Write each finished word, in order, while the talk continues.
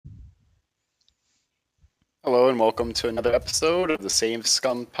Hello and welcome to another episode of the Same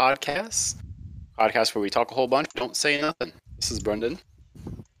Scum podcast where we talk a whole bunch, don't say nothing. This is Brendan.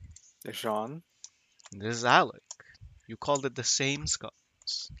 Jean. This is Alec. You called it the same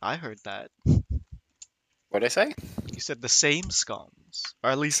scums. I heard that. What'd I say? You said the same scums. Or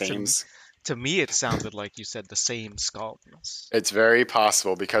at least Sames. to me it sounded like you said the same scums. It's very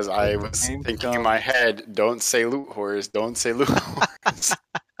possible because I was Same thinking in scum. my head, don't say loot whores, don't say loot whores.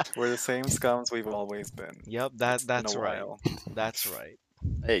 We're the same scums we've always been. Yep, It's been that's a right. while. That's right.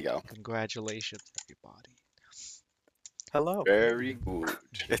 There you go. Congratulations, everybody. Hello. Very good.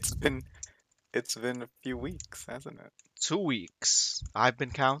 It's been a few weeks, hasn't it? 2 weeks. I've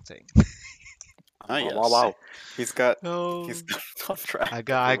been counting. Ah, yes. Wow. He's got Oh, on track. I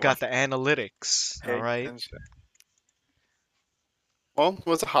got the analytics. All Paying right. attention. Well, it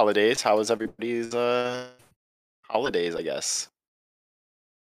was the holidays. How was everybody's holidays, I guess?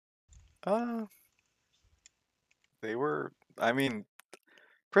 Uh, they were. I mean,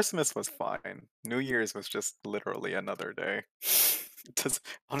 Christmas was fine. New Year's was just literally another day. It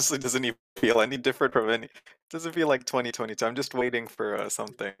honestly doesn't even feel any different from any. Doesn't feel like 2022. I'm just waiting for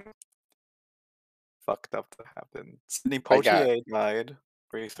something fucked up to happen. Sidney I got Poitier died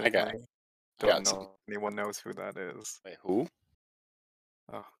I recently. got Don't some. know if anyone knows who that is. Wait, who?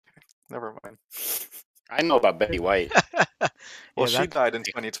 Oh, okay. Never mind. I know about Betty White. Well, Yeah, she that died in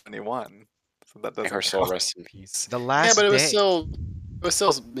 2021, so that May doesn't her soul count. rest in peace. the Yeah, last but it was day. still,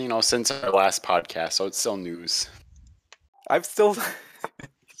 since our last podcast, so it's still news. I've still.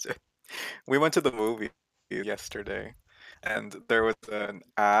 We went to the movie yesterday, and there was an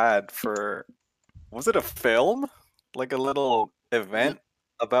ad for. Was it a film? Like a little event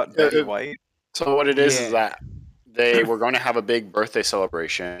about Betty Uh, White? So what it is Yeah. that they were going to have a big birthday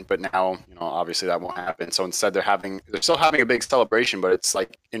celebration, but now, obviously that won't happen. So instead they're still having a big celebration, but it's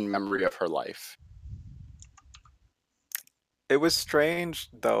like in memory of her life. It was strange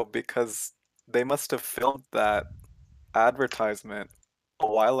though because they must have filmed that advertisement a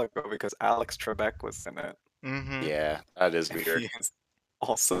while ago because Alex Trebek was in it. Mm-hmm. Yeah, that is And weird. he is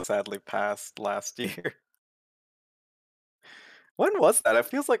also sadly passed last year. When was that? It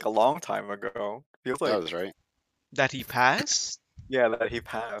feels like a long time ago. It feels That like, was right. That he passed? yeah, that he Oh,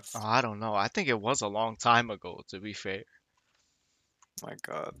 passed. I don't know. I think it was a long time ago, to be fair. My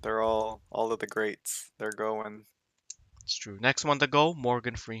God, they're all of the greats. They're going. It's true. Next one to go,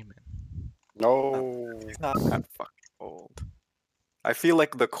 Morgan Freeman. No. He's not that fucking old. I feel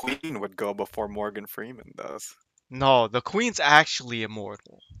like the Queen would go before Morgan Freeman does. No, the Queen's actually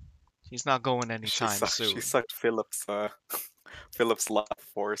immortal. She's not going She anytime sucked. She soon. sucked Philip's Philip's life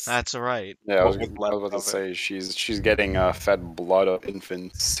force. That's right. Yeah, I What was, was I left was about to of it. say she's getting fed blood of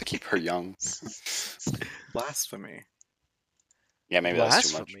infants to keep her young. Blasphemy. Yeah, maybe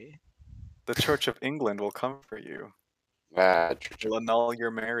that's too much. Blasphemy. The Church of England will come for you. Ah, Will annul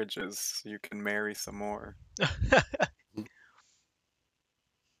your marriages so you can marry some more.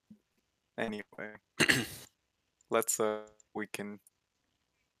 Anyway, let's we can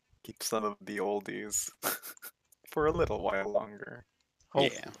keep some of the oldies for a little while longer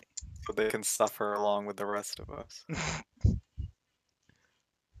Hope. yeah. so they can suffer along with the rest of us.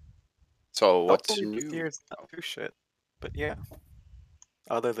 So what's Hopefully this new? year's not too shit. But yeah.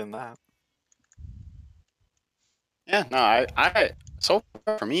 Other than that. Yeah, no, I so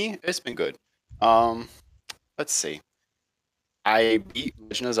far for me, it's been good. Um, let's see. I beat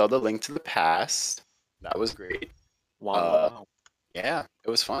Legend of Zelda: Link to the Past. That was great. Wow. Yeah, it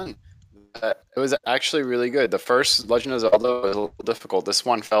was fun. It was actually really good. The first Legend of Zelda was a little difficult. This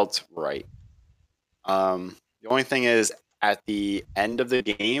one felt right. The only thing is, at the end of the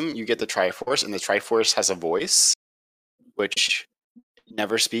game, you get the Triforce, and the Triforce has a voice, which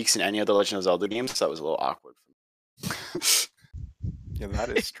never speaks in any other Legend of Zelda games. So that was a little awkward for me. Yeah, that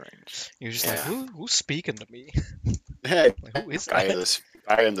is strange. You're just Yeah. like, who's speaking to me? Hey, Like, who is I that?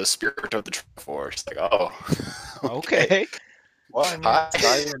 am I am the spirit of the Triforce. Like, oh, Okay. Well, I mean, Hi.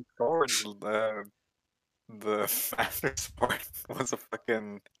 Skyward Sword, the Master Sword was a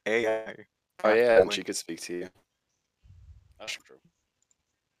fucking AI. Oh yeah, and Link. she could speak to you. That's true.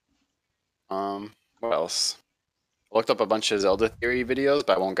 What else? I looked up a bunch of Zelda theory videos,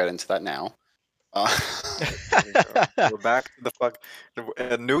 but I won't get into that now. There we go. We're back to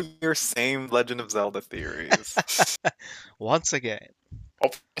the New Year, same Legend of Zelda theories. Once again.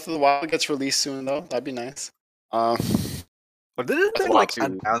 Hope Breath of the Wild gets released soon, though. That'd be nice. Um, But didn't Breath they of the Wild like 2.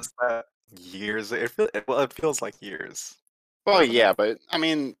 announce that years? Well, it feels like years. Well, doesn't yeah, it? but I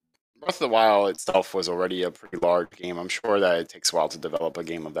mean, Breath of the Wild itself was already a pretty large game. I'm sure that it takes a while to develop a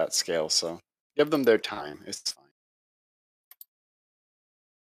game of that scale, so give them their time. It's fine.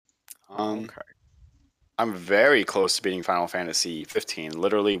 Okay. I'm very close to beating Final Fantasy 15.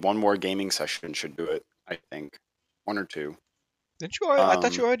 Literally, one more gaming session should do it. I think 1 or 2. Didn't you? I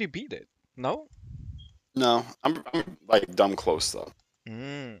thought you Um, already beat it. No. no, I'm like dumb close though.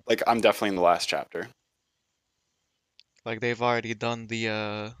 Mm. Like I'm definitely in the last chapter. Like they've already done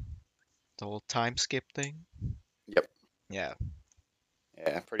the whole time skip thing. Yep. Yeah.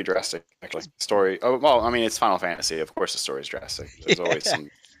 Yeah, pretty drastic actually. Story. Oh well, I mean it's Final Fantasy. Of course, the story's drastic. There's always Yeah. some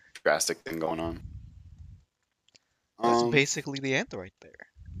drastic thing going on. That's Um, basically the end right there.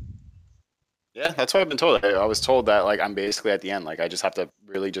 yeah, that's what I've been told. I was told that like I'm basically at the end. Like I just have to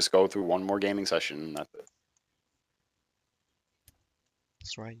really just go through one more gaming session. And that's it.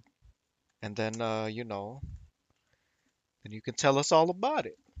 That's right. And then then you can tell us all about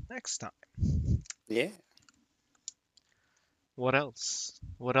it next time. Yeah. What else?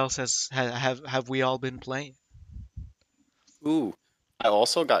 What else have we all been playing? Ooh, I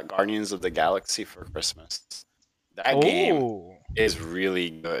also got Guardians of the Galaxy for Christmas. That game Oh, is really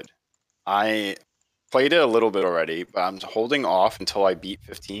good. I played it a little bit already, but I'm holding off until I beat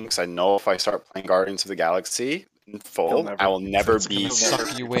 15 because I know if I start playing Guardians of the Galaxy in full, never I will beat never it's gonna beat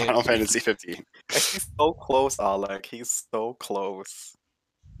suck you in. Final Fantasy 15. He's so close, Alec. He's so close.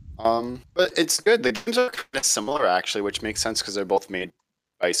 But it's good. The games are kind of similar actually, which makes sense because they're both made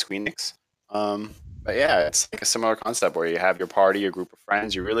by Squeenix. But yeah, it's like a similar concept where you have your party, your group of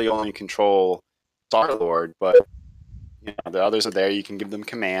friends. You really only control Star Lord, but you know the others are there. You can give them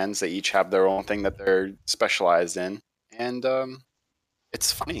commands. They each have their own thing that they're specialized in, and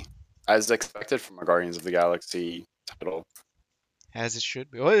it's funny as expected from a Guardians of the Galaxy title. As it should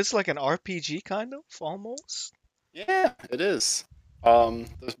be. Oh, it's like an RPG kind of almost. Yeah, it is.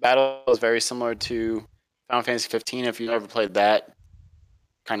 This battle is very similar to Final Fantasy 15. If you've ever played that,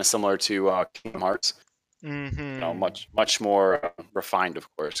 kind of similar to Kingdom Hearts. You know, Mm-hmm. much more refined, of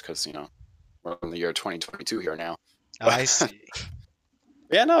course, because you know we're in the year 2022 here now. I But see.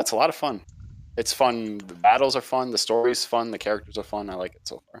 yeah, no, it's a lot of fun. It's fun. The battles are fun. The story's fun. The characters are fun. I like it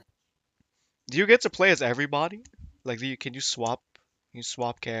so far. Do you get to play as everybody? Like, can you swap? Can you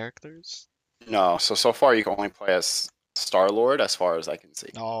swap characters? No, so far you can only play as Star Lord, as far as I can see.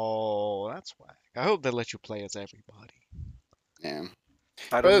 Oh, that's whack. I hope they let you play as everybody. Yeah,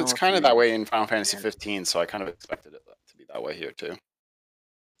 I but don't it's know if kind of that you. way in Final Fantasy Yeah. 15, so I kind of expected it to be that way here too.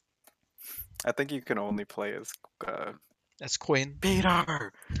 I think you can only play as That's Quinn.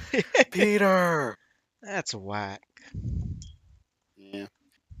 Peter. Peter. That's whack. Yeah.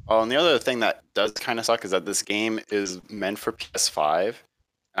 Oh, and the other thing that does kind of suck is that this game is meant for PS5, and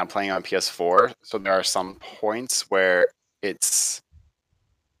I'm playing on PS4. So there are some points where it's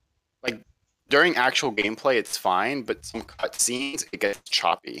like during actual gameplay, it's fine, but some cutscenes it gets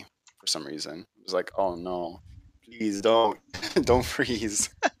choppy for some reason. It's like, oh no, please don't, don't freeze.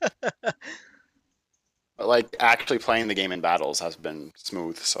 But like actually playing the game in battles has been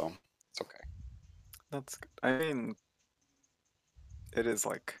smooth, so it's okay. That's good. I mean, it is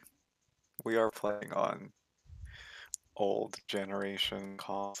like we are playing on old generation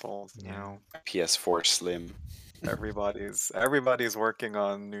consoles Yeah. now. PS4 Slim. Everybody's working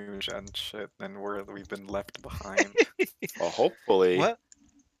on new gen shit, and we've been left behind. Well, hopefully What?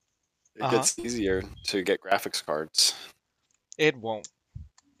 it gets easier to get graphics cards. It won't.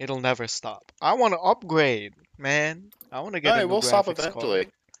 It'll never stop. I want to upgrade, man. I want to get No, a it new will stop graphics eventually.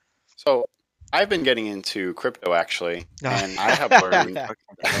 card. So I've been getting into crypto actually, and I have learned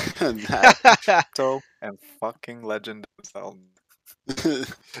that So and fucking Legend of Zelda.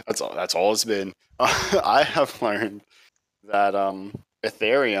 that's all it's been. I have learned that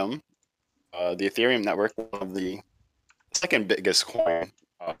Ethereum, the Ethereum network, one of the second biggest coin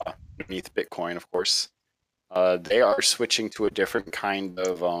underneath Bitcoin, of course, they are switching to a different kind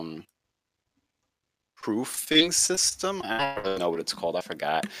of proofing system. I don't really know what it's called. I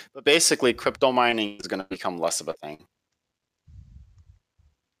forgot. But basically, crypto mining is going to become less of a thing.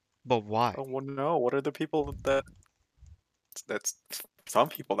 But why? Oh well, no! What are the people that's some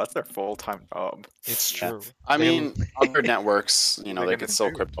people that's their full-time job. It's Yeah. true. I They- mean, other networks, you What know, are they they gonna could still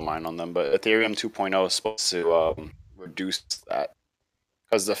do? crypto mine on them, but Ethereum 2.0 is supposed to reduce that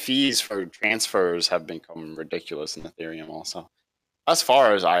because the fees for transfers have become ridiculous in Ethereum also. As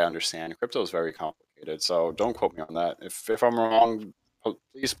far as I understand, crypto is very complicated, so don't quote me on that. If I'm wrong,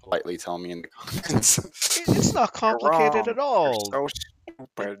 please politely tell me in the comments. it's not You're complicated wrong. at all. You're so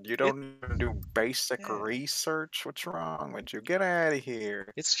stupid. You don't even do basic Yeah. research. What's wrong with you? Get out of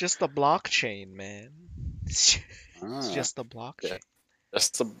here. It's just a blockchain, man. It's Ah, just a blockchain.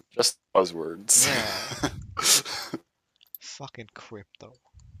 just buzzwords. Yeah. Fucking crypto.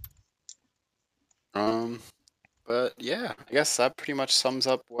 But yeah, I guess that pretty much sums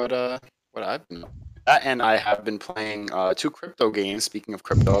up what I've been up to. That and I have been playing 2 crypto games. Speaking of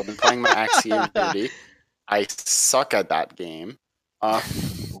crypto, I've been playing my Axie Infinity. I suck at that game. Uh,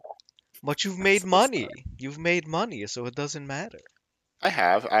 But you've I'm made so sorry. money. You've made money, so it doesn't matter. I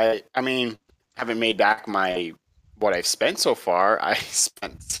have. I mean, haven't made back my what I've spent so far. I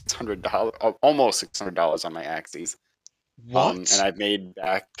spent $600, almost $600 on my Axies. And What? I've made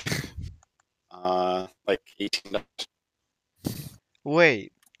back like $18.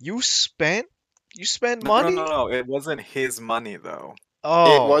 Wait, you spent No, no, no, money? no. It wasn't his money though. It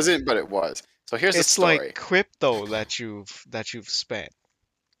Oh, wasn't, but it was. So here's the it's like story. crypto that you've spent,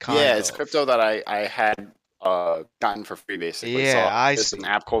 Yeah, kind it's of. crypto that I had gotten for free basically. Yeah, So I there's an see.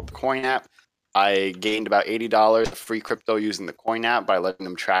 app called the Coin app. I gained about $80 of free crypto using the Coin app by letting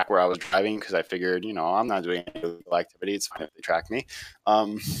them track where I was driving because I figured, I'm not doing any illegal activity. It's fine if they track me.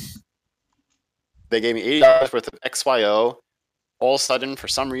 Um, they gave me $80 worth of XYO. All of a sudden, for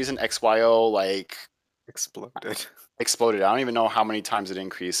some reason, XYO Exploded. exploded. I don't even know how many times it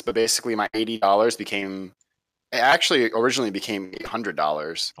increased, but basically my $80 became. It actually originally became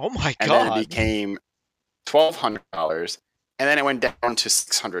 $800, Oh my and then it God. became $1,200, and then it went down to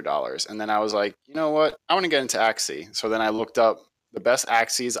 $600. And then I was like, you know what? I want to get into Axie. So then I looked up the best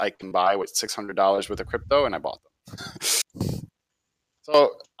Axies I can buy with $600 worth of crypto, and I bought them.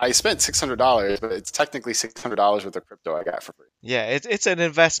 So I spent $600, but it's technically $600 worth of crypto I got for free. Yeah, it's an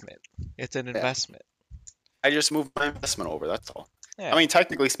investment. It's an Yeah, investment. I just moved my investment over. That's all. I Yeah. mean,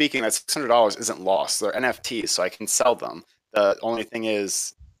 technically speaking, that $600 isn't lost. They're NFTs, so I can sell them. The only thing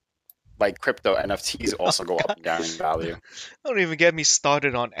is, like crypto, NFTs Oh also go up God. and down in value. Don't even get me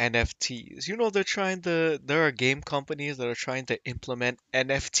started on NFTs. You know there are game companies that are trying to implement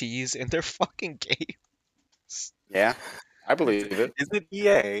NFTs in their fucking games. Yeah, I Is believe it. is it EA?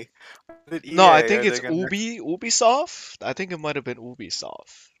 Is it No, I EA? think Are they it's gonna? Ubisoft. I think it might have been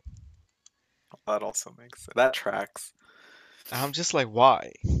Ubisoft. That also makes it. That tracks. I'm just like,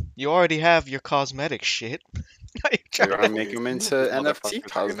 why? You already have your cosmetic shit. Now you're They're trying gonna to. make Exactly. them Some of into these NFT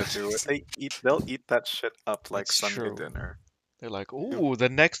motherfuckers are gonna do it. cosmetics. They'll eat that shit up like It's Sunday true. dinner. They're like, You ooh, the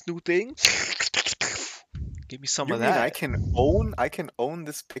next new thing. Give me some you of mean that. I can own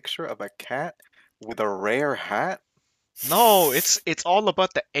this picture of a cat with a rare hat? No, it's all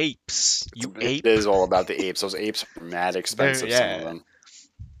about the apes. It's You It ape. is all about the apes. Those apes are mad There, expensive. Some of yeah. them.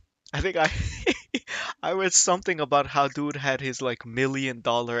 I think I I read something about how dude had his like $1 million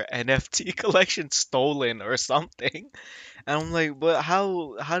NFT collection stolen or something. And I'm like, but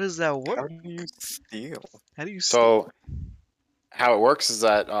how does that How work? do you steal? How do you steal? So how it works is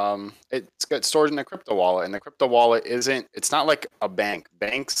that it's got stored in a crypto wallet, and the crypto wallet isn't. It's not like a bank.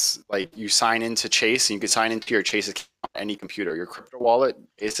 Banks, like, you sign into Chase, and you can sign into your Chase account on any computer. Your crypto wallet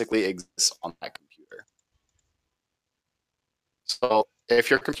basically exists on that computer. So if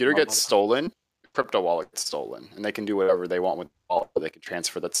your computer gets Mother- stolen, your crypto wallet gets stolen, and they can do whatever they want with the wallet. They can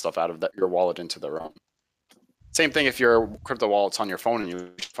transfer that stuff out of your wallet into their own. Same thing if your crypto wallet's on your phone and you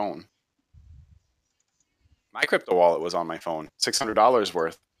lose your phone. My crypto wallet was on my phone, $600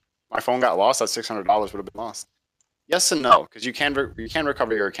 worth. My phone got lost. That $600 would have been lost. Yes and no, because you can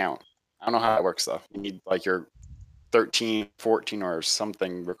recover your account. I don't know how that works though. You need like your 13, 14, or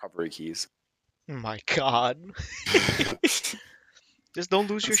something recovery keys. Oh my God. Just don't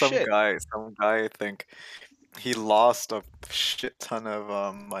lose your Some shit. guy, I think he lost a shit ton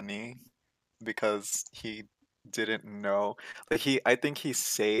of money because he didn't know. I think he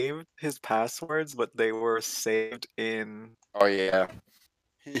saved his passwords, but they were saved in. Oh yeah,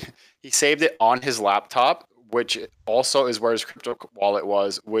 he saved it on his laptop, which also is where his crypto wallet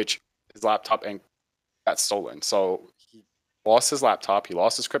was, which his laptop and got stolen. So he lost his laptop, he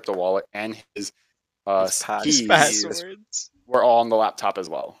lost his crypto wallet, and his His His keys keys. passwords. were all on the laptop as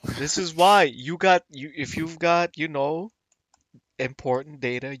well. This is why if you've got, important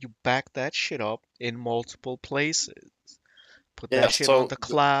data, you back that shit up in multiple places. Put Yeah. that shit on So the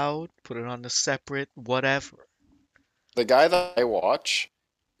cloud, put it on the separate whatever. the guy that I watch,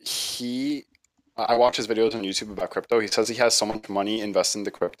 he I watch his videos on YouTube about crypto. He says he has so much money invested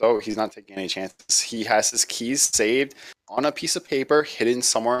into crypto, he's not taking any chances. He has his keys saved on a piece of paper hidden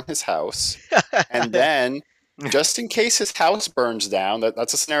somewhere in his house. And then, just in case his house burns down,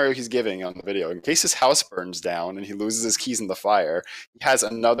 that's a scenario he's giving on the video. In case his house burns down and he loses his keys in the fire, he has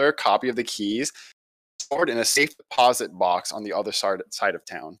another copy of the keys stored in a safe deposit box on the other side of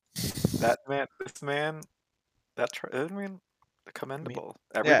town. This man, I mean, I mean, commendable.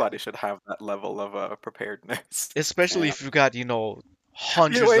 yeah, Everybody should have that level of preparedness. especially Yeah. if you've got, You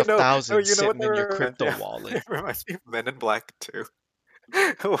hundreds wait, of no, thousands you know what sitting that in your reminds me crypto of? wallet. It reminds me of Men in Black too.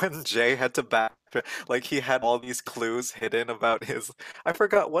 when Jay had to back, like he had all these clues hidden about his. I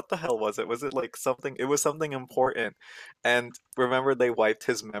forgot what the hell was it. Was it like something? It was something important, and remember they wiped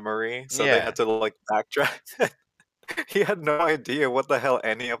his memory, so they Yeah. had to like backtrack. He had no idea what the hell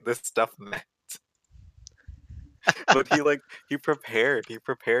any of this stuff meant, but he prepared. He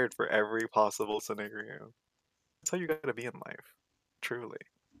prepared for every possible scenario. That's how you gotta be in life, truly.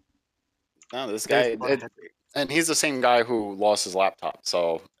 No, this Saves guy, a lot of headache. and he's the same guy who lost his laptop.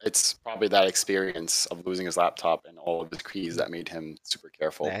 So it's probably that experience of losing his laptop and all of his keys that made him super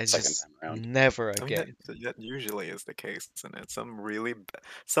careful That's second just time around. never I mean, again. that usually is the case, isn't it? Something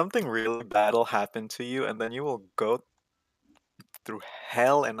really bad will happen to you, and then you will go through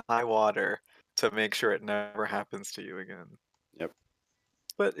hell and high water to make sure it never happens to you again. Yep.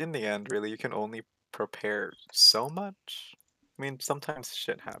 But in the end, really, you can only prepare so much. I mean, sometimes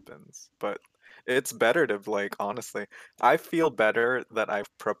shit happens, but it's better to, like, honestly, I feel better that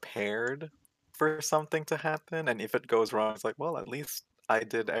I've prepared for something to happen, and if it goes wrong, it's like, well, at least I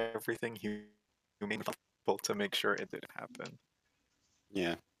did everything humanly possible to make sure it didn't happen.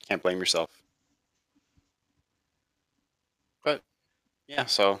 Yeah. Can't blame yourself. But yeah,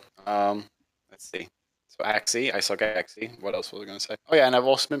 so let's see. So Axie, I suck at Axie. What else was I gonna say? Oh yeah, and I've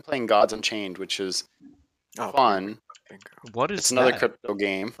also been playing Gods Unchained, which is Oh, fun. bingo. What It's is another that? crypto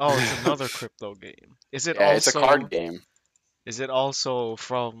game. Oh, it's another crypto game. Is it Yeah, it's a card also game.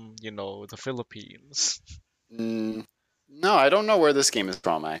 from, the Philippines? Mm, no, I don't know where this game is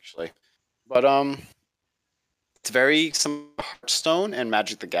from actually, but it's very similar to Hearthstone and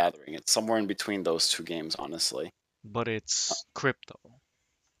Magic the Gathering. It's somewhere in between those two games, honestly. But it's crypto.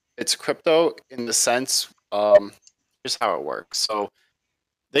 It's crypto in the sense, here's how it works. So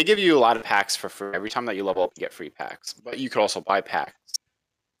they give you a lot of packs for free. Every time that you level up, you get free packs. But you could also buy packs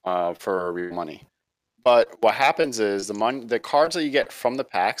for real money. But what happens is the cards that you get from the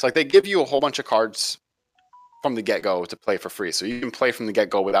packs, like they give you a whole bunch of cards from the get go to play for free. So you can play from the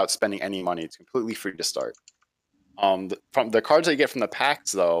get go without spending any money. It's completely free to start. From the cards that you get from the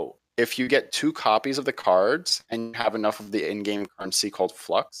packs, though, if you get 2 copies of the cards and you have enough of the in-game currency called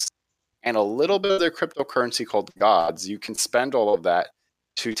Flux and a little bit of their cryptocurrency called Gods, you can spend all of that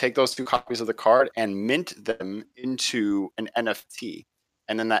to take those 2 copies of the card and mint them into an NFT.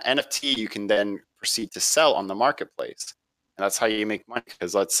 And then that NFT you can then proceed to sell on the marketplace. And that's how you make money.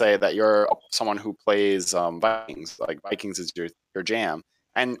 Because let's say that you're someone who plays Vikings, like Vikings is your jam,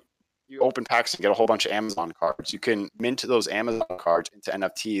 and you open packs and get a whole bunch of Amazon cards. You can mint those Amazon cards into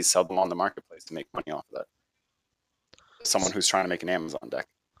NFTs, sell them on the marketplace to make money off of that. Someone who's trying to make an Amazon deck.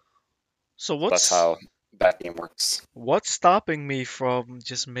 So That's how that game works. what's stopping me from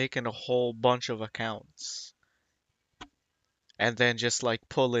just making a whole bunch of accounts and then just like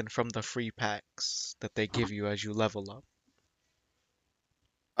pulling from the free packs that they give you as you level up?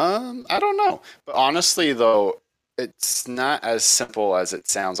 I don't know, but honestly, though, it's not as simple as it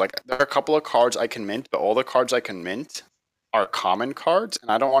sounds. Like there are a couple of cards I can mint, but all the cards I can mint are common cards, and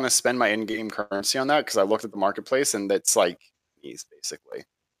I don't want to spend my in-game currency on that because I looked at the marketplace and it's like these basically.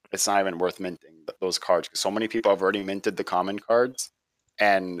 It's not even worth minting those cards because so many people have already minted the common cards,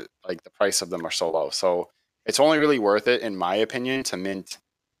 and like the price of them are so low. So it's only really worth it, in my opinion, to mint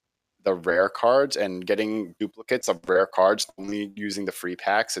the rare cards, and getting duplicates of rare cards only using the free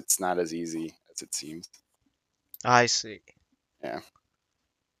packs. It's not as easy as it seems. I see. Yeah.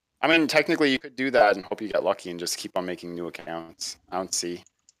 I mean, technically, you could do that and hope you get lucky and just keep on making new accounts. I don't see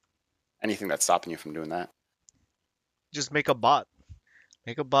anything that's stopping you from doing that. Just make a bot.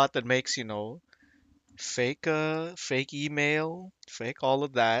 Make a bot that makes, fake email, fake all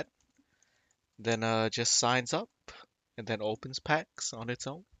of that, then just signs up and then opens packs on its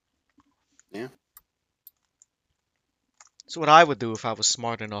own. Yeah. That's what I would do if I was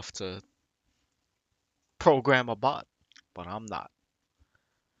smart enough to program a bot, but I'm not.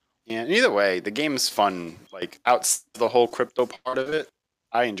 Yeah. And either way, the game's fun. Like, outside the whole crypto part of it,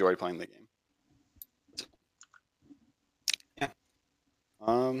 I enjoy playing the game. Yeah.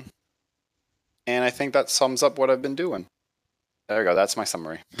 And I think that sums up what I've been doing. There we go. That's my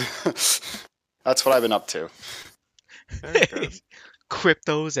summary. That's what I've been up to. Very good.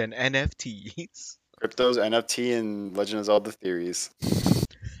 Cryptos and NFTs. Cryptos, NFT, and Legend of Zelda theories.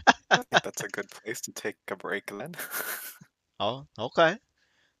 I think that's a good place to take a break then. Oh, okay.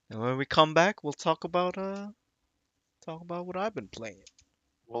 And when we come back, we'll talk about what I've been playing.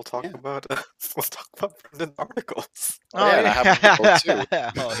 We'll talk Yeah. about we'll talk about Brendan articles. Oh, yeah, and I have an article too.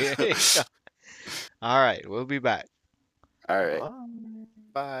 Oh, yeah. All right, we'll be back. All right. Bye.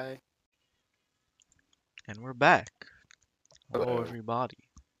 Bye. And we're back. Hello, Hello. everybody.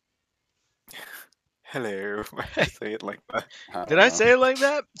 Hello. Why do you say it like that? I Did don't I know. say it like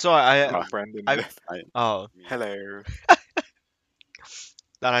that? So Uh, Brendan I, did. I oh, mean, Hello.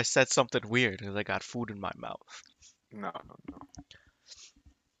 that I said something weird because I got food in my mouth. No, no, no.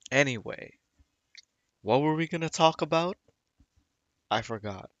 Anyway, what were we gonna talk about? I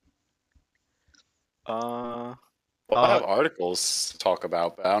forgot. Uh, well, I Uh, have articles to talk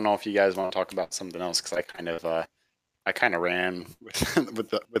about, but I don't know if you guys want to talk about something else because I kind of ran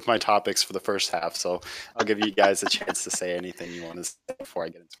with with my topics for the first half, so I'll give you guys a chance to say anything you want to say before I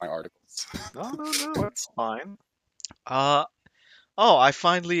get into my articles. no, no, no. It's fine. uh, oh, I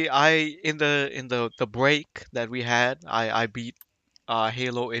in the break that we had, I beat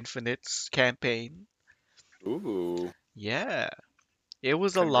Halo Infinite's campaign. Ooh, Yeah, it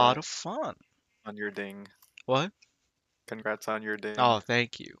was a lot Congrats of fun. on your ding. What? Congrats on your Oh, ding.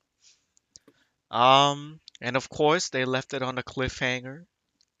 thank you. And of course they left it on a cliffhanger.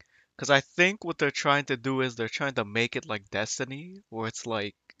 Because I think what they're trying to do is they're trying to make it like Destiny, where it's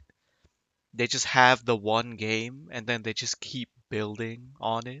like they just have the one game and then they just keep building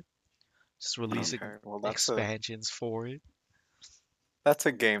on it, just releasing Okay, well expansions for it. that's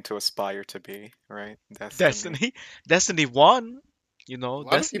a game to aspire to be, right? Destiny. Destiny, Destiny 1, a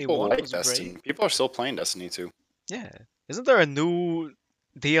lot of Destiny people 1 like was great. Destiny. People are still playing Destiny too. Yeah. Isn't there a new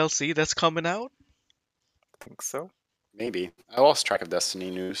DLC that's coming out? I think so. Maybe I lost track of Destiny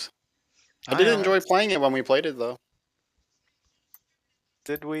news. I I did don't. enjoy playing it when we played it though.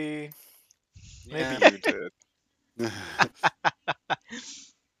 Did we? Maybe Yeah, you did.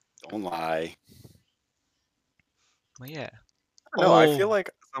 don't lie. Well, yeah. No, I feel Oh, like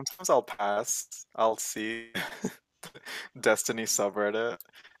sometimes I'll pass, I'll see Destiny subreddit,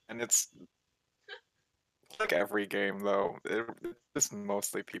 and it's like every game though. It's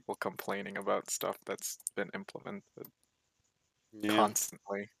mostly people complaining about stuff that's been implemented Yeah,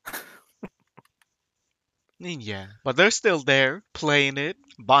 constantly. yeah. But they're still there, playing it,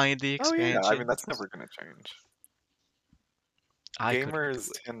 buying the Oh yeah, I mean expansion. that's never gonna change. I couldn't do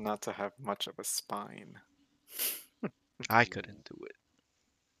Gamers it. tend not to have much of a spine. I couldn't do it.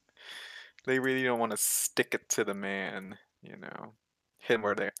 They really don't want to stick it to the man, you know. Hit 'em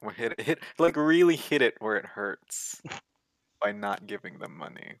where they hit like really hit it where it hurts by not giving them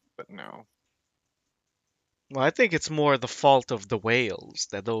money. But no. Well, I think it's more the fault of the whales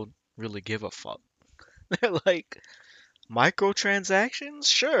that don't really give a fuck. They're like, microtransactions?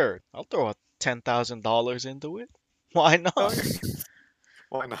 Sure, I'll throw a $10,000 into it. Why Oh not? yeah,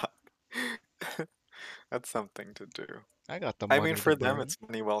 why not? That's something to do. I got the I mean, money to for them, burn. it's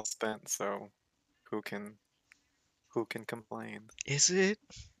money well spent. So who can who can complain? Is it?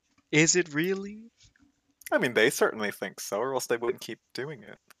 Is it really? I mean, they certainly think so, or else they wouldn't keep doing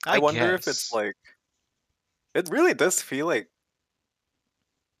it. I I wonder if it's guess. like it really does feel like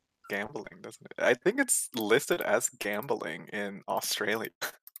gambling, doesn't it? I think it's listed as gambling in Australia.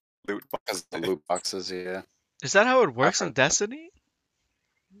 Loot because the boxes. loot boxes. Yeah, Is that how it I've works in heard that. Destiny?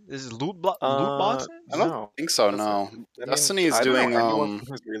 Is it loot I boxes? don't No, think so. doesn't. No, I mean, Destiny is I don't know doing anyone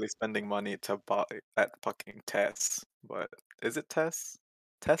who's really spending money to buy at fucking Tess, but is it Tess?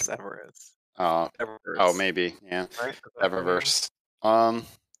 Tess Everest. uh oh Eververse, maybe yeah right? Is that the name? Eververse. Um,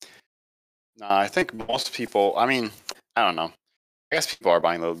 no, I think most people. I mean, I don't know. I guess people are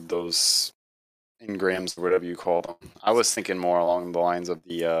buying those engrams or whatever you call them. I was thinking more along the lines of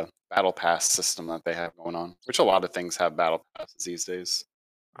the battle pass system that they have going on, which a lot of things have battle passes these days.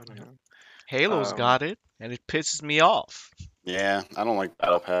 I don't Yep. know. Halo's Um, got it, and it pisses me off. Yeah, I don't like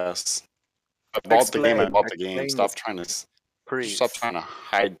battle pass. I bought the game. I explain, bought the game. explain this, Stop please. trying to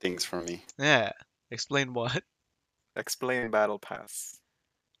hide things from me. Yeah. Explain what? Explain Battle Pass.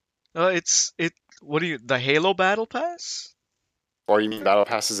 It's it. What do you? The Halo Battle Pass? Or you mean battle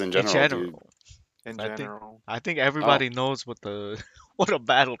passes in In general, dude? general, In I think general. I think Oh, everybody knows what the what a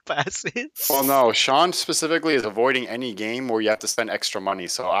battle pass well, is. no. Sean specifically is avoiding any game where you have to spend extra money.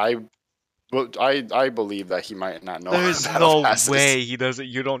 So I believe that he might not know what a There's battle no pass is. way he doesn't.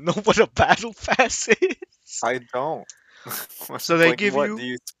 You don't know what a battle pass is. I don't. So they Like, give what do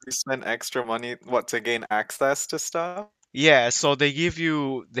you you spend extra money? What to gain access to stuff? yeah. So they give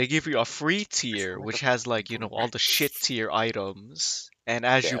you a free I tier sound like a which has fucking like all boomer. the shit tier items, and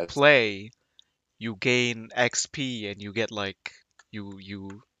as you Yeah, play, you gain XP and you get like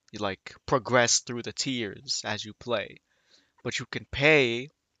you like progress through the tiers as you play. But you can pay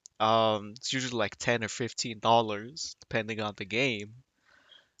it's usually like $10 or $15 depending on the game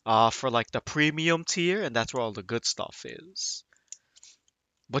for like the premium tier, and that's where all the good stuff is.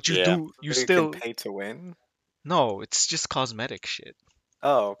 But yeah. you You can still pay to win. no, it's just cosmetic shit.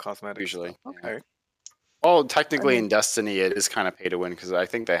 Oh, cosmetic stuff. Usually, yeah. Okay. Well, technically mean- in Destiny, it is kind of pay to win because I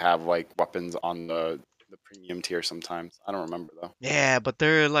think they have like weapons on the premium tier sometimes. I don't remember though. Yeah, but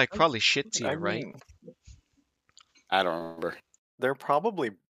they're like probably shit I tier, right? mean, I don't remember. they're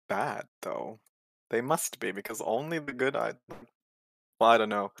probably bad though. They must be because only the good well, I don't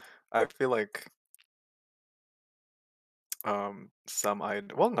know. I feel like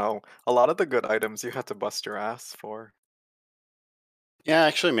well no, a lot of the good items you had to bust your ass for. Yeah,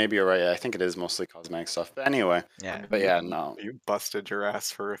 actually, maybe you're right. I think it is mostly cosmetic stuff. But anyway, Yeah. but yeah, no. You busted your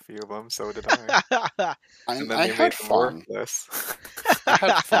ass for a few of them, so did I. And then I they had made them fun. worthless. I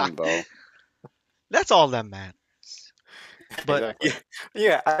had fun though. That's all that matters. But Exactly.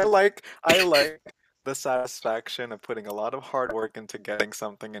 Yeah, I like the satisfaction of putting a lot of hard work into getting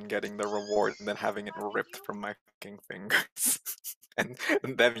something and getting the reward and then having it ripped from my fucking fingers. and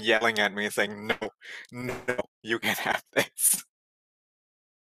them yelling at me saying, no, no, you can't have this.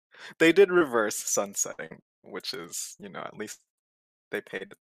 They did reverse sunsetting, which is, at least they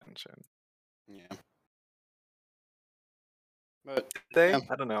paid attention. Yeah. But They? yeah.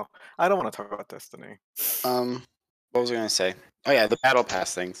 I don't know. I don't want to talk about Destiny. What was I gonna say? Oh yeah, the battle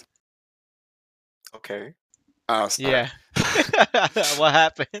pass things. Okay. Oh, sorry. yeah. What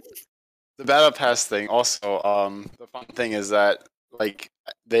happened? The battle pass thing. Also, the fun thing is that like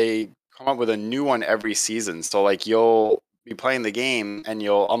they come up with a new one every season. So like you'll be playing the game and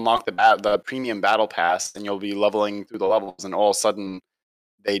you'll unlock the premium battle pass and you'll be leveling through the levels and all of a sudden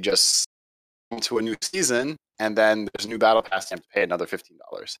they just come to a new season and then there's a new battle pass and you have to pay another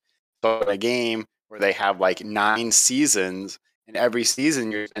 $15. So in a game where they have like 9 seasons and every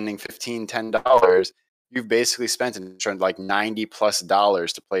season you're spending $10, you've basically spent like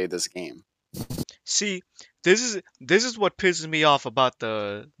 $90+ to play this game. See, this is what pisses me off about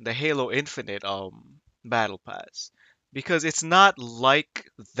the Halo Infinite battle pass. Because it's not like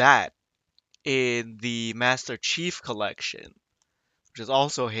that in the Master Chief Collection, which is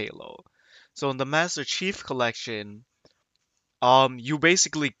also Halo. So in the Master Chief Collection, you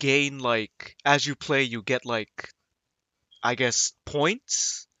basically gain like as you play, you get like I guess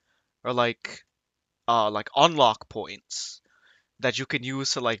points or like unlock points that you can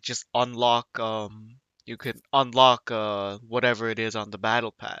use to like just unlock you can unlock whatever it is on the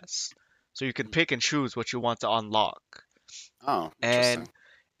battle pass. So you can pick and choose what you want to unlock. Oh, And interesting.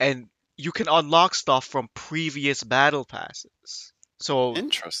 and you can unlock stuff from previous battle passes. So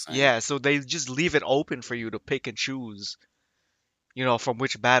Interesting. yeah, so they just leave it open for you to pick and choose, from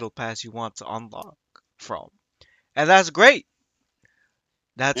which battle pass you want to unlock from. And that's great.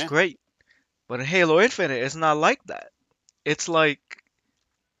 That's Yeah. great. But in Halo Infinite, it's not like that. It's like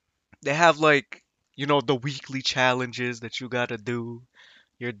they have like, the weekly challenges that you gotta do,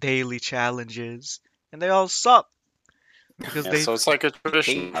 your daily challenges, and they all suck because Yeah, they, so it's like a I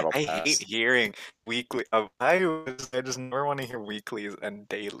traditional hate, battle I pass. hate hearing weekly. I just never want to hear weeklies and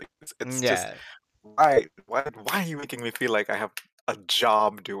dailies. It's just yeah, why are you making me feel like I have a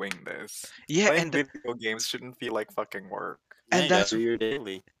job doing this? yeah, Playing video games shouldn't feel like fucking work. Yeah, and you gotta that's do your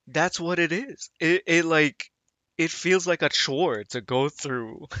daily. that's what it is. It like it feels like a chore to go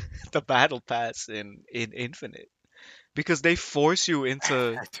through the battle pass in Infinite because they force you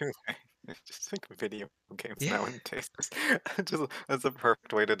into I do. I just think video games yeah, nowadays. Just that's a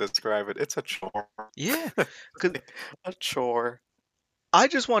perfect way to describe it. It's a chore. yeah. It's 'Cause like a chore. I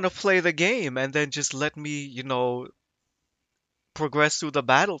just want to play the game and then just let me, progress through the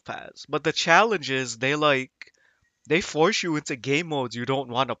battle pass. But the challenges, they force you into game modes you don't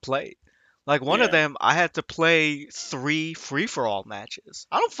want to play. Like one of Yeah. them, I had to play 3 free for all matches.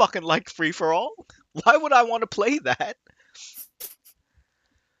 I don't fucking like free for all. Why would I want to play that?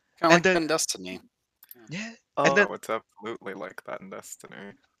 Kind of And like then in Destiny. yeah, and then Oh, it's absolutely like that in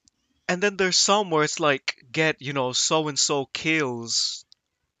Destiny. and then there's some where it's like get, so and so kills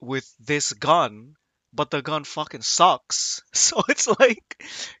with this gun, but the gun fucking sucks. So it's like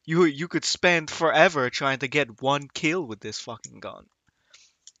you could spend forever trying to get one kill with this fucking gun.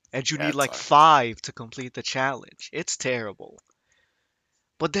 And you Yeah, need it like sucks. 5 to complete the challenge. It's terrible.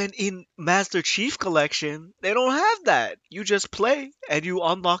 But then in Master Chief Collection, they don't have that. You just play and you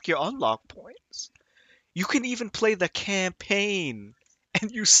unlock your unlock points. You can even play the campaign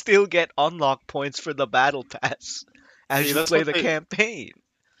and you still get unlock points for the battle pass as See, you that's play what the they. campaign.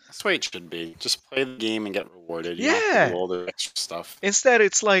 That's the way it should be. Just play the game and get rewarded. You don't have to do Yeah. all the extra stuff. Instead,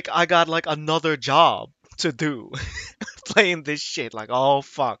 it's like I got like another job to do playing this shit. Like, oh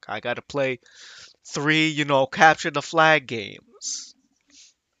fuck, I gotta play 3, capture the flag games.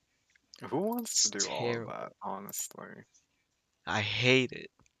 Who wants to It's do all of that, terrible. honestly? I hate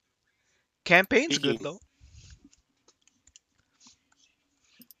it. Campaign's good Speaking though,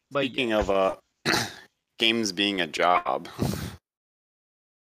 but yeah, speaking of games being a job.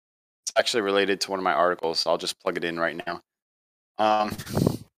 It's actually related to one of my articles, so I'll just plug it in right now. Um,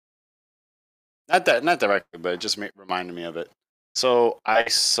 not directly, but it just reminded me of it. So I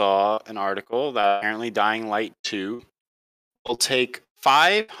saw an article that apparently Dying Light 2 will take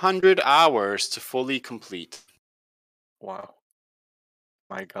 500 hours to fully complete. Wow.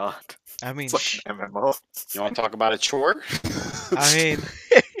 My God. I mean, It's like an MMO. You want to talk about a chore? I mean,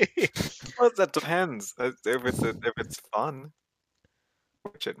 Well, that depends. If it's fun,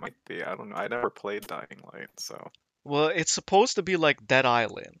 which it might be. I don't know. I never played Dying Light, so well, it's supposed to be like Dead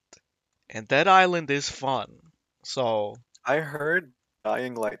Island, and Dead Island is fun. So, I heard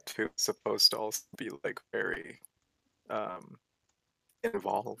Dying Light 2 is supposed to also be like very um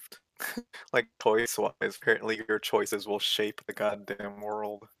involved. Like choice wise, apparently your choices will shape the goddamn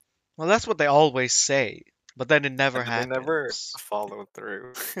world. well, that's what they always say, but then it never And they never happens. follow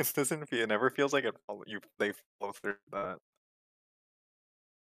through. It never feels like they follow through that.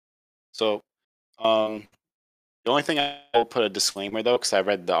 So, the only thing I'll put a disclaimer though, because I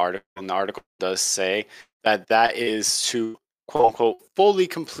read the article, and the article does say that is to quote unquote fully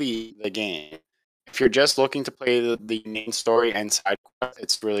complete the game. If you're just looking to play the main story and side quest,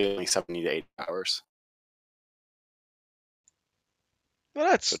 it's really only 70 to 80 hours.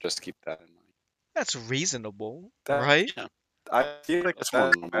 Well, So just keep that in mind. that's reasonable, That- right? Yeah. I feel like That's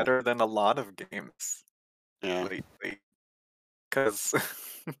that's more better than a lot of games Yeah. lately. Because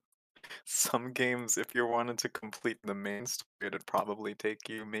some games, if you wanted to complete the main story, it'd probably take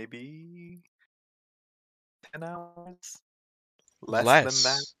you maybe 10 hours? Less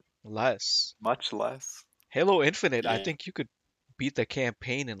than that? Less. Much less? Halo Infinite, I Yeah. think you could beat the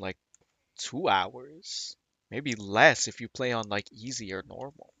campaign in like 2 hours. Maybe less if you play on like easy or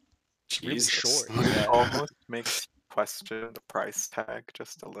normal. It's really Jesus. short. Which Yeah. almost makes you question the price tag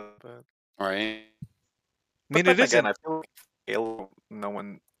just a little bit. Right. I mean, But it then again, isn't. I feel like Halo,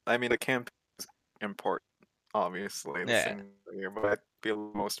 I mean, the campaign is important, obviously, the Yeah. single player, but I feel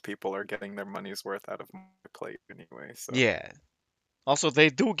most people are getting their money's worth out of multiplayer anyway, so. Yeah. Also, they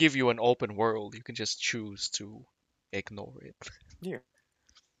do give you an open world. You can just choose to ignore it. Yeah.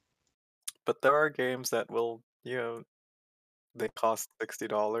 But there are games that will, they cost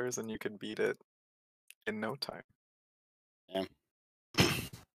 $60 and you can beat it in no time. Yeah.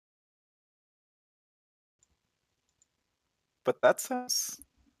 But that sounds,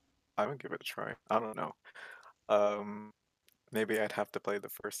 I would give it a try. I don't know. Maybe I'd have to play the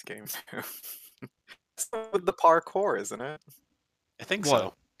first game too. It's with the parkour, isn't it? I think What?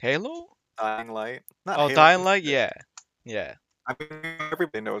 so. Halo? Dying Light. Not Oh, Halo Dying Light? Infinite. Yeah. Yeah. I mean,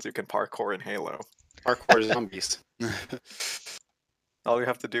 everybody knows you can parkour in Halo. Parkour zombies. All you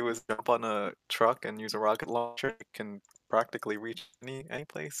have to do is jump on a truck and use a rocket launcher. You can practically reach any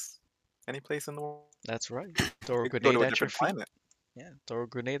place in the world. That's right. Throw a You can go grenade to a at your different feet. planet. Yeah. Throw a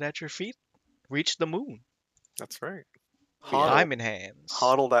grenade at your feet. Reach the moon. That's right. Oh, yeah. Hodl, Diamond hands.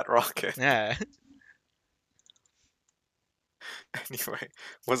 hodl that rocket. Yeah. Anyway,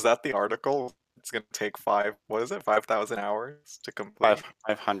 was that the article? It's gonna take 5,000 hours to complete?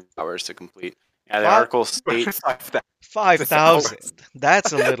 500 hours to complete. Yeah, the Five- article states 5,000. 5,000.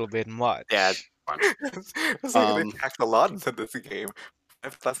 That's a little bit much. yeah, It's like they Um, packed a lot into this game.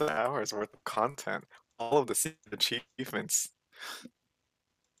 5,000 hours worth of content. All of the secret achievements.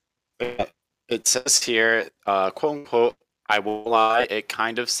 it says here, quote unquote, I will lie, it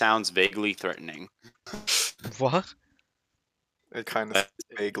kind of sounds vaguely threatening. What? It kind of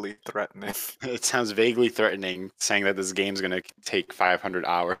vaguely threatening. It sounds vaguely threatening, saying that this game's gonna take 500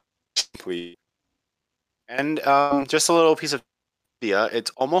 hours to complete. And just a little piece of idea,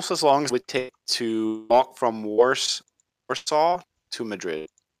 it's almost as long as it would take to walk from Warsaw to Madrid.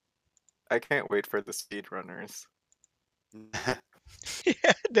 I can't wait for the speedrunners.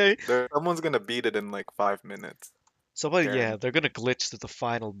 Yeah, Someone's gonna beat it in like 5 minutes. somebody, yeah, Guaranteed. they're gonna glitch to the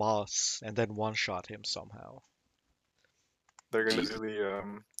final boss and then one-shot him somehow. They're gonna Jesus.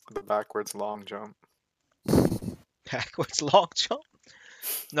 do the backwards long jump. Backwards long jump.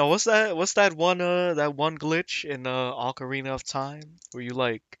 No, what's that one glitch in Ocarina of Time where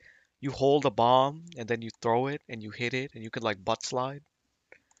you hold a bomb and then you throw it and you hit it and you can like butt slide?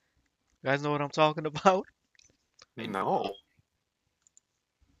 You guys know what I'm talking about? No.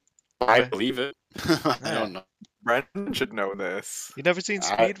 I Okay. believe it. I Yeah. don't know. Brendan should know this. You never seen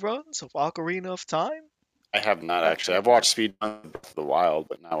I- speedruns of Ocarina of Time? I have not That's actually. right. I've watched Speed Breath of the Wild,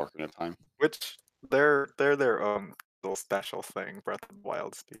 but not Working of Time. Which they're their own little special thing, Breath of the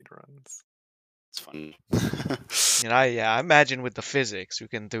Wild speedruns. It's fun. And I imagine with the physics you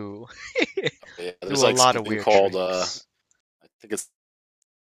can do Yeah, do there's a like lot of something weird called tricks. I think it's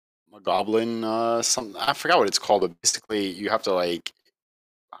goblin. Some I forgot what it's called, but basically you have to like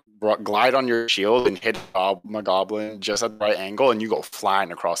glide on your shield and hit a goblin just at the right angle, and you go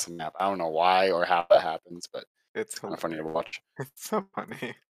flying across the map. I don't know why or how that happens, but It's kind of funny to watch. It's so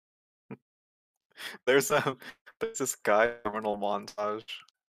funny. There's there's this guy Arnold Montage,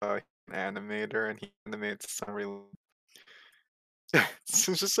 an animator, and he animates some really it's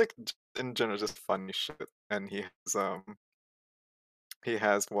just like in general just funny shit. And he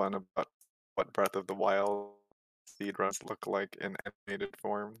has one about what Breath of the Wild speedruns look like in animated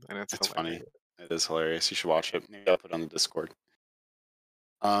form, and it's It's hilarious. funny. It is hilarious. You should watch it. Maybe I'll put it on the Discord.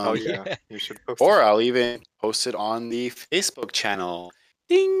 Oh Yeah. yeah, you should post Or it. I'll even post it on the Facebook channel.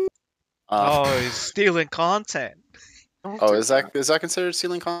 Ding. Oh, he's stealing content. Don't Oh, do is that considered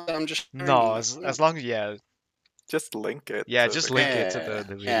stealing content? I'm just No, sharing. as long as just link it yeah, to just the link it to Yeah,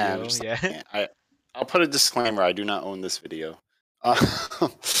 the yeah. I'm video. just Yeah. like, I'll put a disclaimer. I do not own this video.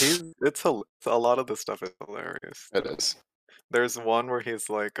 it's a lot of the stuff is hilarious. It is. There's one where he's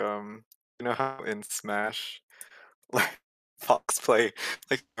like, you know how in Smash, like Fox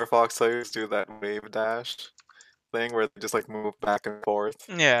players do that wave dash thing where they just like move back and forth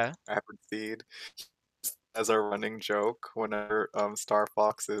Yeah. at seed. As a running joke, whenever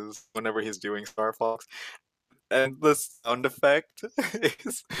whenever he's doing Star Fox, and the sound effect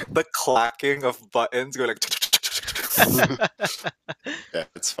is the clacking of buttons going like. Yeah,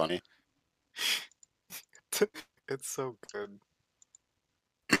 it's funny. It's so good.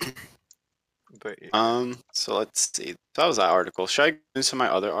 But yeah. So let's see. That was that article. Should I go into some of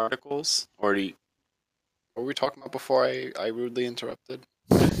my other articles, or what were we talking about before I rudely interrupted?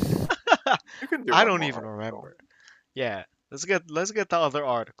 You can do I one don't more even article. remember. Yeah. Let's get the other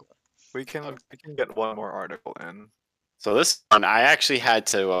article. We can get one more article in. So this one, I actually had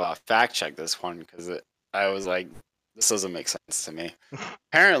to fact check this one because I was like, this doesn't make sense to me.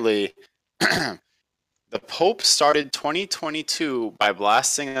 Apparently, the Pope started 2022 by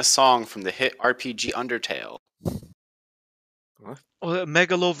blasting a song from the hit RPG Undertale.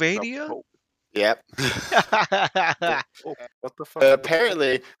 Megalovania? Oh, Yep. what the fuck?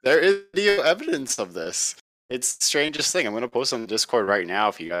 Apparently, there is video evidence of this. It's the strangest thing. I'm going to post on the Discord right now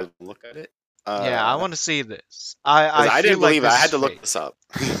if you guys want to look at it. Yeah, I want to see this. 'cause I I feel didn't like believe it. this I had is to look fake. this up.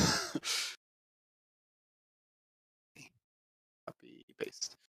 Copy,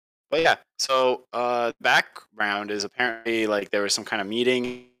 paste. But yeah, so background is apparently like there was some kind of meeting.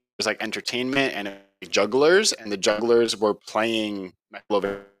 There was like entertainment and jugglers, and the jugglers were playing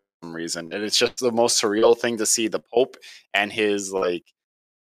Megalovania for some reason. And it's just the most surreal thing to see the Pope and his like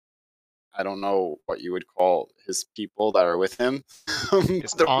I don't know what you would call his people that are with him.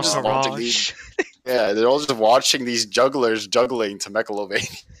 His They're all just watching these, entourage. yeah, they're all just watching these jugglers juggling to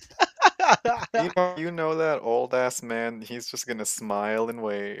Megalovania. You know that old ass man, he's just gonna smile and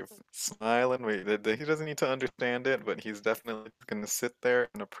wave. Smile and wave. He doesn't need to understand it, but he's definitely gonna sit there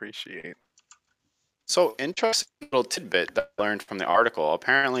and appreciate. So interesting little tidbit that I learned from the article.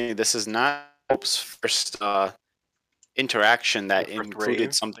 Apparently, this is not Pope's first interaction that Your first included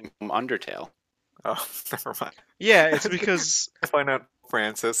rave? something from Undertale. Oh, never mind. Yeah, it's because I find out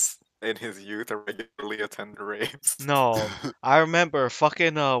Francis in his youth regularly attended raves. no, I remember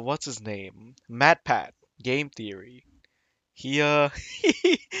fucking what's his name? MatPat, Game Theory. He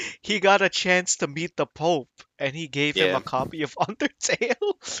he got a chance to meet the Pope and he gave him Yeah. a copy of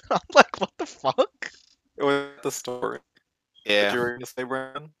Undertale. I'm like, what the fuck? It was the story. Did Yeah, you were gonna say,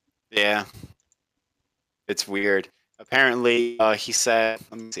 Brandon? yeah, it's weird. Apparently, he said,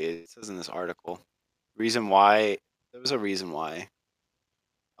 let me see, it says in this article, reason why, there was a reason why.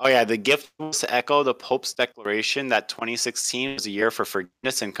 Oh yeah, the gift was to echo the Pope's declaration that 2016 was a year for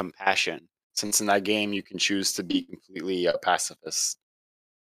forgiveness and compassion. Since in that game you can choose to be completely pacifist.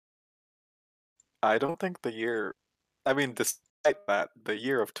 I don't think the year. I mean, despite that, the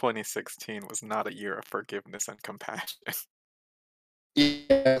year of 2016 was not a year of forgiveness and compassion.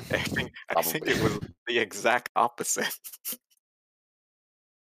 Yeah, I think it probably. was the exact opposite.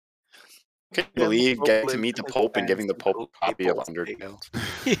 Can you Yeah, the believe Pope getting to lives meet the in his Pope and giving the Pope fanciful a copy of papal state.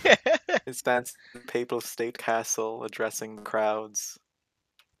 Undertale? Yeah. He stands in the papal state castle, addressing the crowds.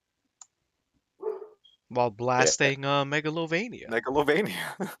 While blasting Megalovania. Megalovania.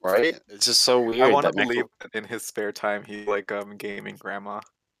 Right? It's just so weird. I want to that believe that in his spare time he's like gaming grandma.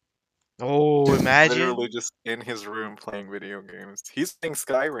 Oh, imagine. Literally just in his room playing video games. He's playing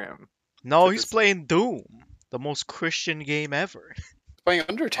Skyrim. No, to he's his- playing Doom, the most Christian game ever. playing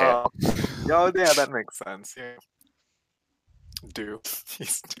Undertale. Oh yeah, that makes sense. Yeah. Doom.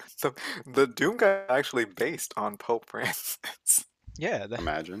 The Doom guy is actually based on Pope Francis. Yeah,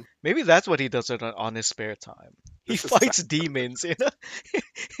 Imagine. maybe that's what he does on his spare time. He This is fights second demons in a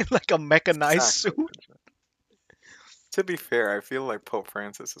in like a mechanized suit. sacrilegious. To be fair, I feel like Pope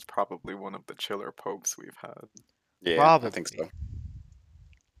Francis is probably one of the chiller popes we've had. Yeah, I think Probably. so.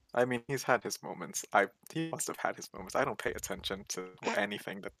 I mean, he's had his moments. He must have had his moments. I don't pay attention to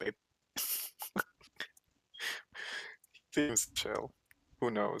anything that they. He seems chill.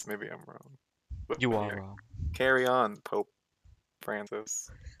 Who knows? Maybe I'm wrong. But You are yeah, wrong. carry on, Pope Francis.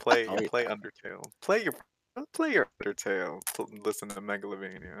 Oh, yeah. Play Undertale. Play your Undertale. Listen to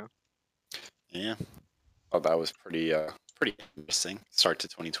Megalovania. Yeah. Oh, that was pretty interesting start to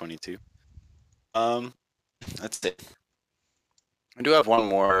 2022. That's it. I do have one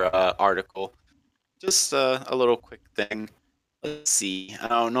more article. Just a little quick thing. Let's see. I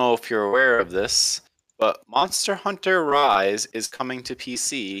don't know if you're aware of this, but Monster Hunter Rise is coming to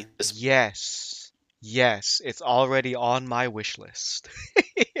PC this. Yes. Yes, it's already on my wish list.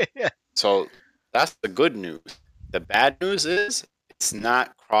 So that's the good news. The bad news is it's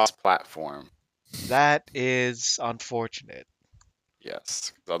not cross-platform. That is unfortunate.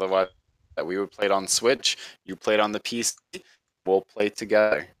 Yes, 'cause otherwise that we would play it on Switch, you play it on the PC, we'll play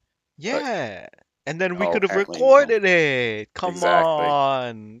together. Yeah. And then we Oh, could have apparently no. recorded it. Come Exactly.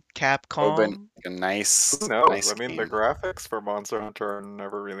 on, It would have been Capcom. a nice, Who knows? nice I mean, the game. graphics for Monster Hunter are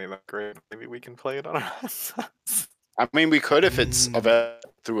never really that great. Maybe we can play it on our. I mean, we could if it's Mm.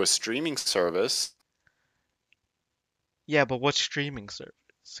 available through a streaming service. Yeah, but what streaming service?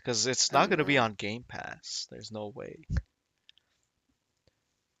 Because it's I not don't going to be know. on Game Pass. There's no way.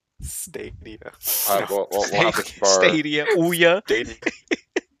 Stadia. We'll have to keep our Stadia, Ouya. Stadia.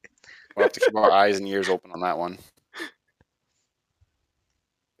 we'll have to keep our eyes and ears open on that one.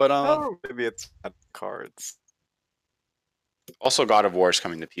 But Oh, maybe it's bad cards. also God of War is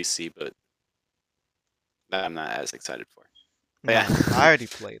coming to PC, but that I'm not as excited for. No, Yeah. I already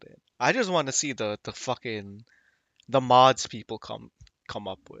played it. I just want to see the fucking the mods people come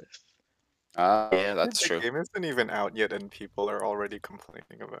up with. Yeah, that's The true. game isn't even out yet, and people are already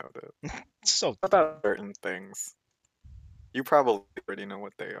complaining about it. It's so About certain things. You probably already know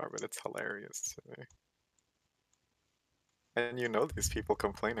what they are, but it's hilarious to me. And you know these people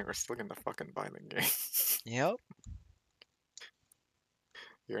complaining are still gonna fucking buy the game. Yep.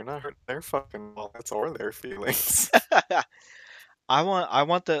 You're not hurting their fucking wallets or their feelings. I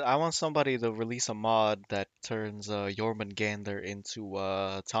want somebody to release a mod that turns Jormungandr into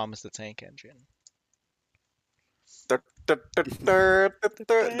Thomas the Tank Engine.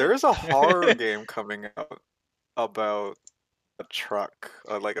 There's a horror game coming out about a truck,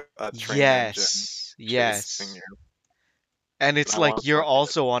 like a train engine Yes, chasing yes. you. And it's I like want to you're play it.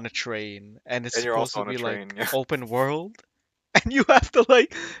 also on a train, and it's And you're supposed also to on a be like train, yeah. open world, and you have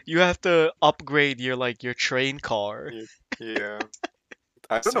to upgrade your train car. Yeah.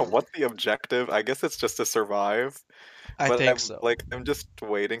 I don't know what the objective. I guess it's just to survive. I But think so. I'm just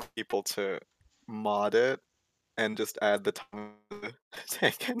waiting for people to mod it and just add the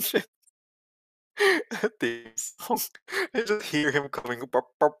tank engine theme song. I just hear him coming. Burr,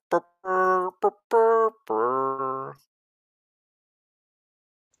 burr, burr, burr, burr, burr, burr.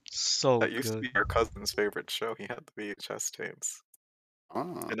 So That used to good. be our cousin's favorite show. He had the VHS tapes,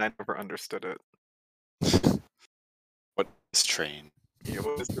 Oh, and I never understood it. what is train? Yeah,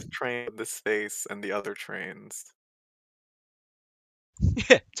 what is this train, this face, and the other trains?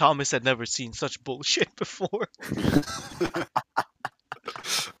 Thomas had never seen such bullshit before.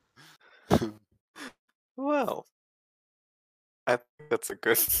 Well, I think that's a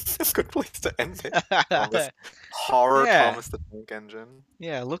good, a good place to end it. Thomas Horror Yeah. Thomas the Tank Engine.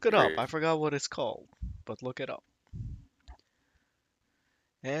 Yeah, look it up. Great. I forgot what it's called, but look it up.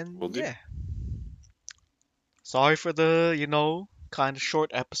 And Will do. yeah. Sorry for the, kind of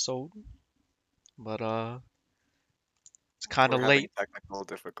short episode, but it's kind We're of having late. technical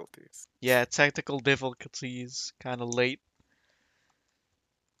difficulties. Yeah, technical difficulties, kind of late.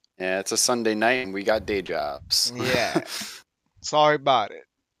 Yeah, it's a Sunday night and we got day jobs. Yeah. Sorry about it.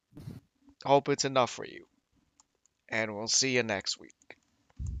 Hope it's enough for you. And we'll see you next week.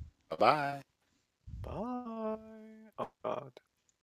 Bye-bye.